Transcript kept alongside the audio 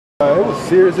It was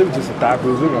serious. It was just a thigh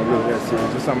bruise. It wasn't really that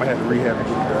serious. Just something I had to rehab and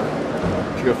get better.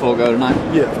 Did you go full go tonight?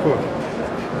 Yeah, of course.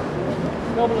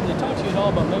 Melvin, have they talked to you at all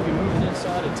about maybe moving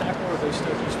inside and tackle, or have they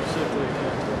stuck you specifically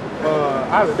again?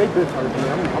 They've been talking to me.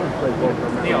 I'm going to play both of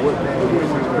them. Have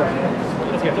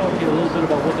they talked to you a little bit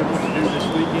about what they want to do this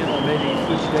weekend, or maybe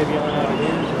push Davion out of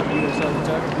ends, or you inside the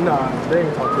tackle? Nah, they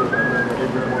ain't talked to me about that. They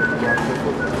really want to go out and play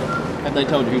football. Have they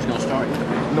told you who's going to start?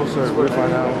 No, sir. We'll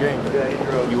find out on game.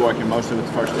 You working mostly with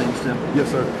the first team still? Yes,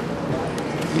 sir.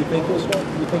 Do you think you'll start?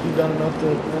 Do you think you've done enough to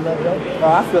win that job?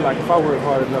 I feel like if I work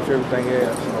hard enough, everything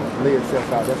else lay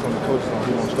itself out. That's when the coach is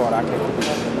going to start. I can't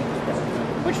predict.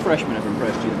 Which freshmen have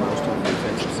impressed you the most on the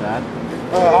defensive side?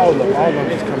 All of them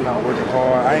just coming out working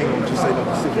hard. I ain't going to just say no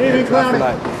specific. I feel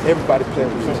like everybody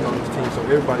playing position on this team, so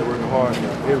everybody working hard.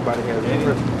 Everybody has a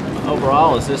freshman.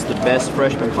 Overall, is this the best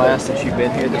freshman class since you've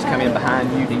been here that's come in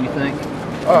behind you, do you think?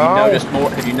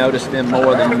 Have you noticed them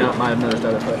more than you might have noticed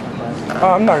other freshman classes?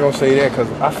 I'm not going to say that because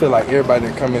I feel like everybody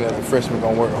that come in as a freshman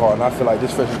going to work hard. And I feel like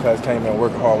this freshman class came in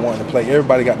working hard, wanting to play.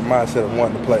 Everybody got the mindset of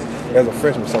wanting to play as a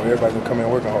freshman, so everybody's going to come in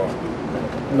working hard.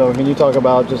 No, can you talk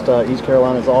about just East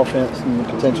Carolina's offense and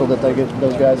the potential that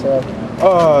those guys have?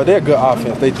 They're a good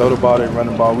offense. They throw the ball, they run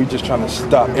the ball. We just trying to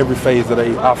stop every phase of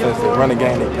their offense. They run the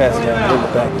game, they pass the game,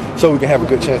 everything, so we can have a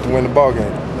good chance to win the ball game.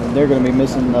 And they're going to be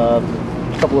missing a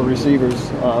couple of receivers.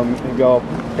 Have y'all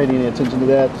paid any attention to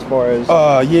that as far as?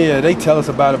 Yeah, they tell us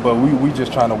about it, but we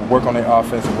just trying to work on their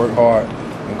offense and work hard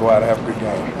and go out and have a good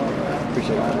game.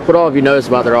 Appreciate it. What all have you noticed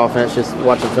about their offense just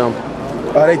watching film?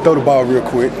 They throw the ball real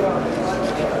quick.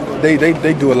 They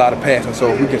do a lot of passing,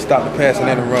 so if we can stop the passing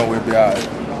and the run, we'll be all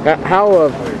right. How,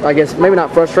 I guess, maybe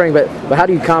not frustrating, but how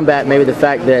do you combat maybe the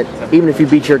fact that even if you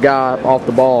beat your guy off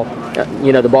the ball,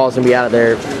 the ball's going to be out of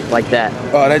there like that?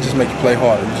 That just makes you play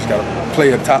harder. You just got to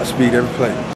play at top speed every play.